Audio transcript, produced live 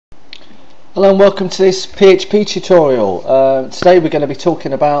Hello and welcome to this PHP tutorial. Today we're going to be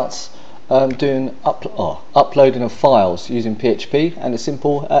talking about doing uploading of files using PHP and a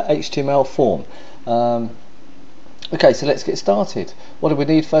simple HTML form. Okay, so let's get started. What do we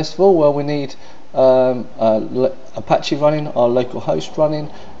need first of all? Well, we need Apache running, our local host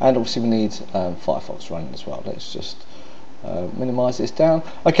running, and obviously we need Firefox running as well. Let's just minimize this down.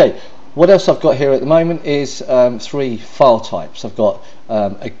 Okay, what else I've got here at the moment is three file types. I've got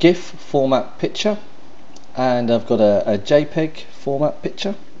a GIF format picture, and I've got a Jpeg format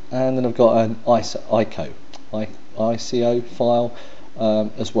picture, and then I've got an ICO file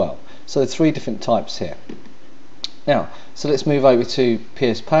as well. So three different types here. Now, so let's move over to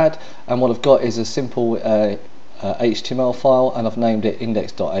PSPad, and what I've got is a simple HTML file, and I've named it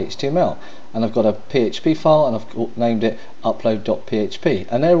index.html, and I've got a PHP file, and I've named it upload.php,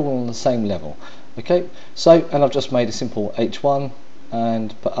 and they're all on the same level. Okay, so, and I've just made a simple h1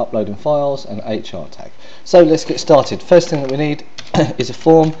 and put uploading files and HR tag. So let's get started. First thing that we need is a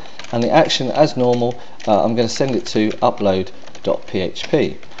form, and the action, as normal, I'm going to send it to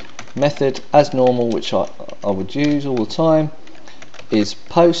upload.php. Method, as normal, which I would use all the time, is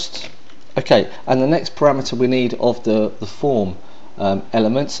post. Okay, and the next parameter we need of the form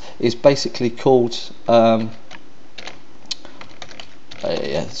elements is basically called the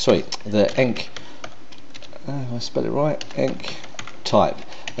I spell it right, ENCTYPE,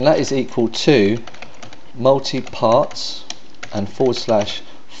 and that is equal to MULTIPART and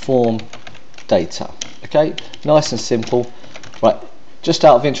 / form data. Okay, nice and simple. Right, just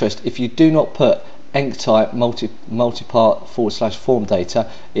out of interest, if you do not put ENCTYPE multipart / form data,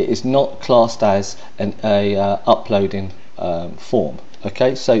 it is not classed as a uploading form.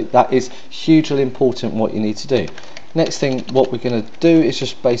 Okay, so that is hugely important what you need to do. Next thing, what we're going to do is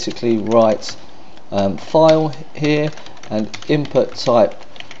just basically write file here, and input type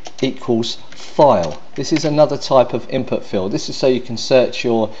equals file. This is another type of input field. This is so you can search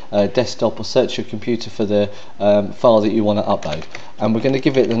your desktop or search your computer for the file that you want to upload, and we're going to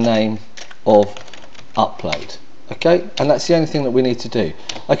give it the name of upload. Okay, and that's the only thing that we need to do.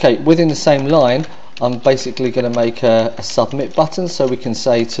 Okay, within the same line, I'm basically going to make a submit button, so we can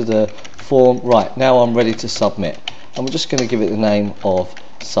say to the form, right, now I'm ready to submit, and we're just going to give it the name of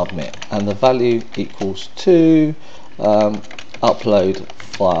submit, and the value equals to upload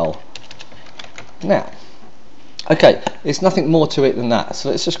file now. Okay, it's nothing more to it than that, so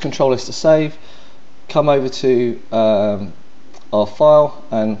let's just control this to save, come over to our file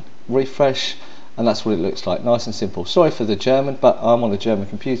and refresh, and that's what it looks like. Nice and simple. Sorry for the German, but I'm on a German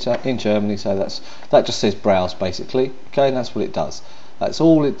computer in Germany, so that just says browse basically. Okay, and that's what it does. That's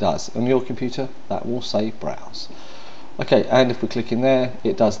all it does. On your computer, that will say browse. Okay, and if we click in there,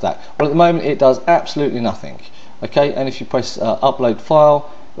 it does that. Well, at the moment it does absolutely nothing. Okay, and if you press upload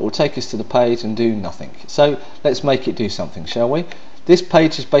file, it will take us to the page and do nothing. So let's make it do something, shall we? This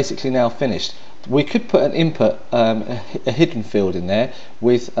page is basically now finished. We could put an input, a hidden field in there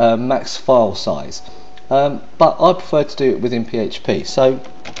with max file size, but I prefer to do it within PHP.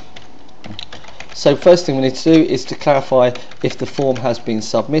 So first thing we need to do is to clarify if the form has been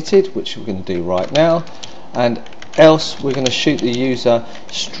submitted, which we're going to do right now, and else we're going to shoot the user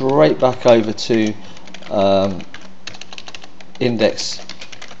straight back over to index.html,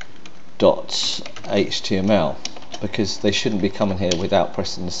 because they shouldn't be coming here without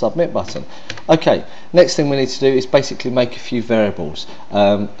pressing the submit button. Okay, next thing we need to do is basically make a few variables,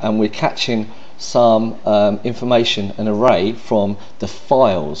 and we're catching some information, an array from the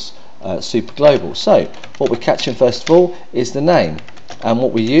files super global. So what we're catching first of all is the name, and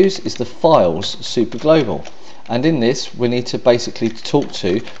what we use is the files super global, and in this we need to basically talk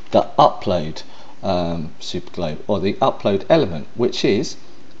to the upload super global, or the upload element, which is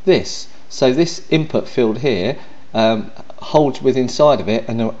this. So this input field here holds within inside of it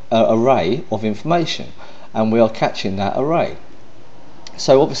an array of information, and we are catching that array.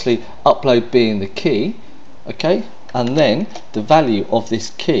 So obviously upload being the key, okay, and then the value of this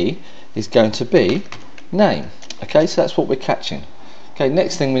key is going to be name. Okay, so that's what we're catching. Okay,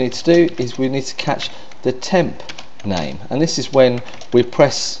 next thing we need to do is we need to catch the temp name, and this is when we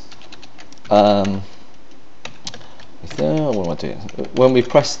press what am I doing? When we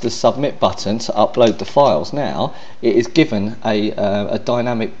press the submit button to upload the files, now it is given a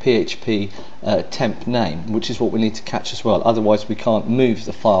dynamic PHP temp name, which is what we need to catch as well. Otherwise, we can't move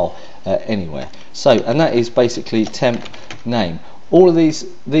the file anywhere. So, and that is basically temp name. All of these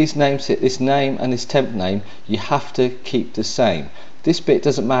names, this name and this temp name, you have to keep the same. This bit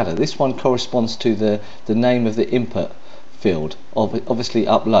doesn't matter. This one corresponds to the name of the input field, obviously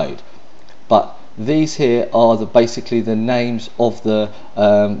upload. But these here are basically the names of the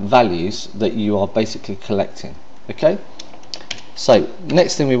values that you are basically collecting. Okay, so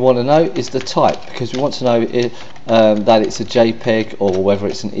next thing we want to know is the type, because we want to know that it's a JPEG or whether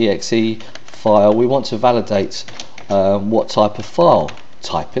it's an EXE file. We want to validate what type of file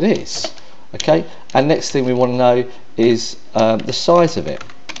type it is. Okay, and next thing we want to know is the size of it.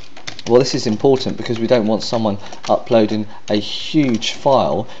 Well, this is important because we don't want someone uploading a huge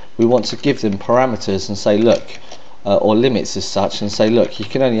file. We want to give them parameters and say, look, or limits as such, and say, look, you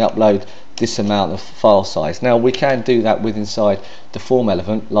can only upload this amount of file size. Now we can do that with inside the form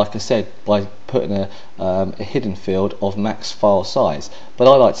element, like I said, by putting a hidden field of max file size,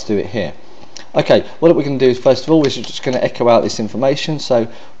 but I like to do it here. Okay, what we're going to do is, first of all, we're just going to echo out this information. So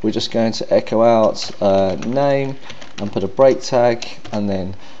we're just going to echo out name and put a break tag, and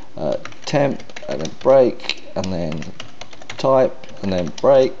then temp, and then break, and then type, and then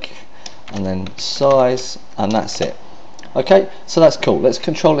break, and then size, and that's it. Okay, so that's cool. Let's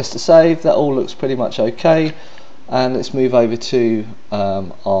control this to save. That all looks pretty much okay, and let's move over to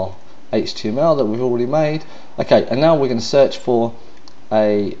our HTML that we've already made. Okay, and now we're going to search for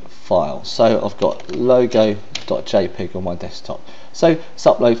a file. So I've got logo.jpg on my desktop. So let's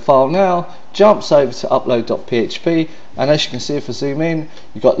upload file now. Jumps over to upload.php, and as you can see, if I zoom in,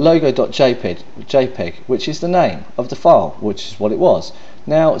 you've got logo.jpg, which is the name of the file, which is what it was.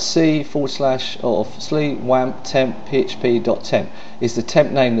 Now c//wamp temp php.temp is the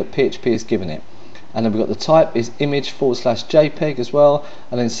temp name that PHP has given it, and then we've got the type is image/JPEG as well,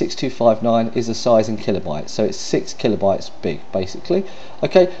 and then 6259 is the size in kilobytes, so it's 6 kilobytes big basically.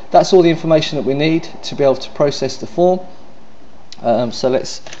 Okay, that's all the information that we need to be able to process the form. So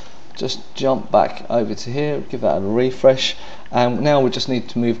let's just jump back over to here, give that a refresh, and now we just need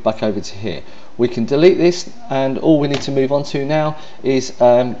to move back over to here. We can delete this, and all we need to move on to now is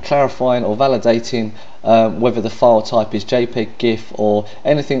clarifying or validating whether the file type is JPEG, GIF, or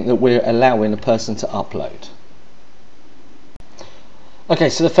anything that we're allowing a person to upload. Okay,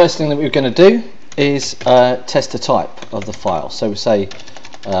 so the first thing that we're going to do is test the type of the file. So we say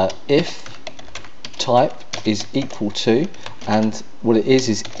if type is equal to, and what it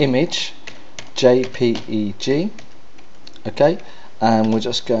is image JPEG. Okay, and we're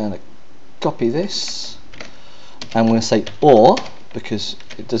just going to copy this, and we're going to say or, because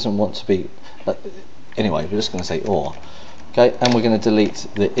it doesn't want to be anyway, we're just going to say or. Okay, and we're going to delete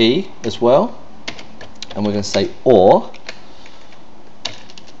the E as well, and we're going to say or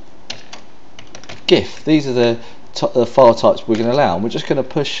GIF. These are the file types we're going to allow, and we're just going to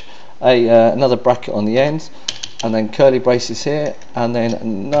push another bracket on the end, and then curly braces here, and then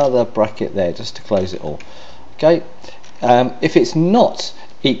another bracket there just to close it all. Okay, if it's not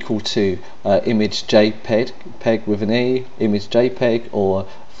equal to image JPEG with an E, image JPEG, or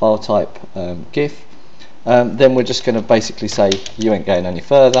file type GIF, then we're just going to basically say you ain't going any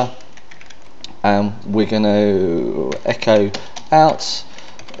further, and we're going to echo out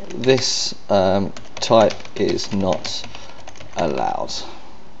this type is not allowed.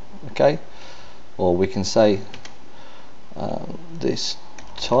 Okay, or we can say this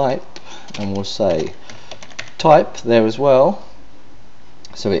type, and we'll say type there as well,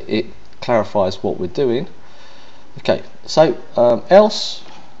 so it clarifies what we're doing. Okay, so else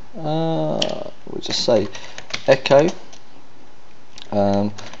we'll just say echo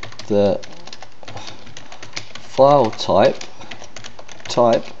the file type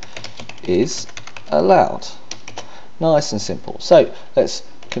is allowed. Nice and simple. So let's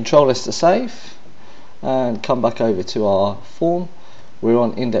control this to save and come back over to our form. We're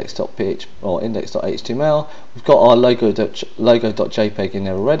on index.php or index.html. We've got our logo.jpg in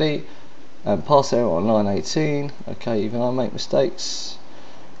there already, and pass error on line 18. Okay, even I make mistakes.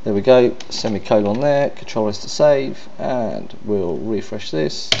 There we go, semicolon there. Control this to save, and we'll refresh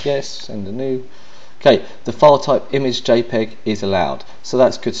this. Yes, send a new. Okay, the file type image JPEG is allowed, so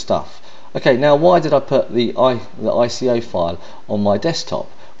that's good stuff. Okay, now why did I put the ICO file on my desktop?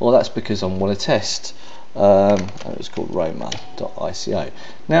 Well, that's because I want to test. It's called roma.ico.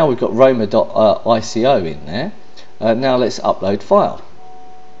 Now we've got roma.ico in there. Now let's upload file.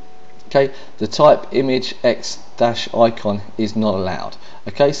 Okay, the type image x-icon is not allowed.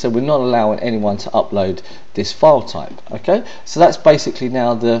 Okay, so we're not allowing anyone to upload this file type. Okay, so that's basically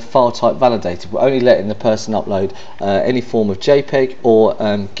now the file type validated. We're only letting the person upload any form of JPEG or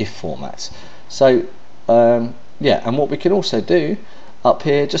GIF formats. So yeah, and what we can also do up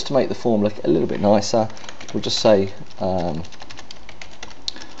here, just to make the form look a little bit nicer, we'll just say well,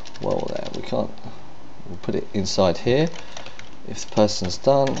 there we can't, we'll put it inside here. if the person's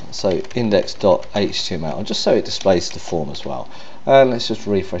done, so index.html, and just so it displays the form as well. And let's just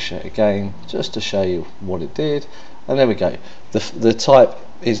refresh it again just to show you what it did, and there we go. The type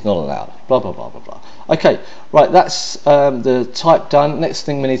is not allowed, blah blah blah blah blah. Okay, right, that's the type done. Next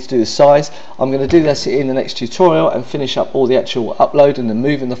thing we need to do is size. I'm going to do this in the next tutorial and finish up all the actual uploading and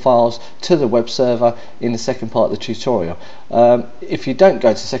moving the files to the web server in the second part of the tutorial. If you don't go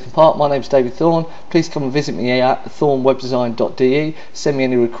to the second part, my name's David Thorne. Please come and visit me at thornwebdesign.de. Send me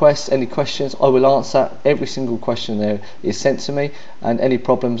any requests, any questions. I will answer every single question there is sent to me, and any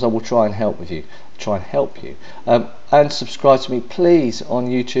problems I will try and help you. And subscribe to me please on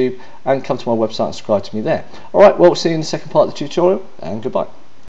YouTube, and come to my website and subscribe to me there. Alright, well, see you in the second part of the tutorial, and goodbye.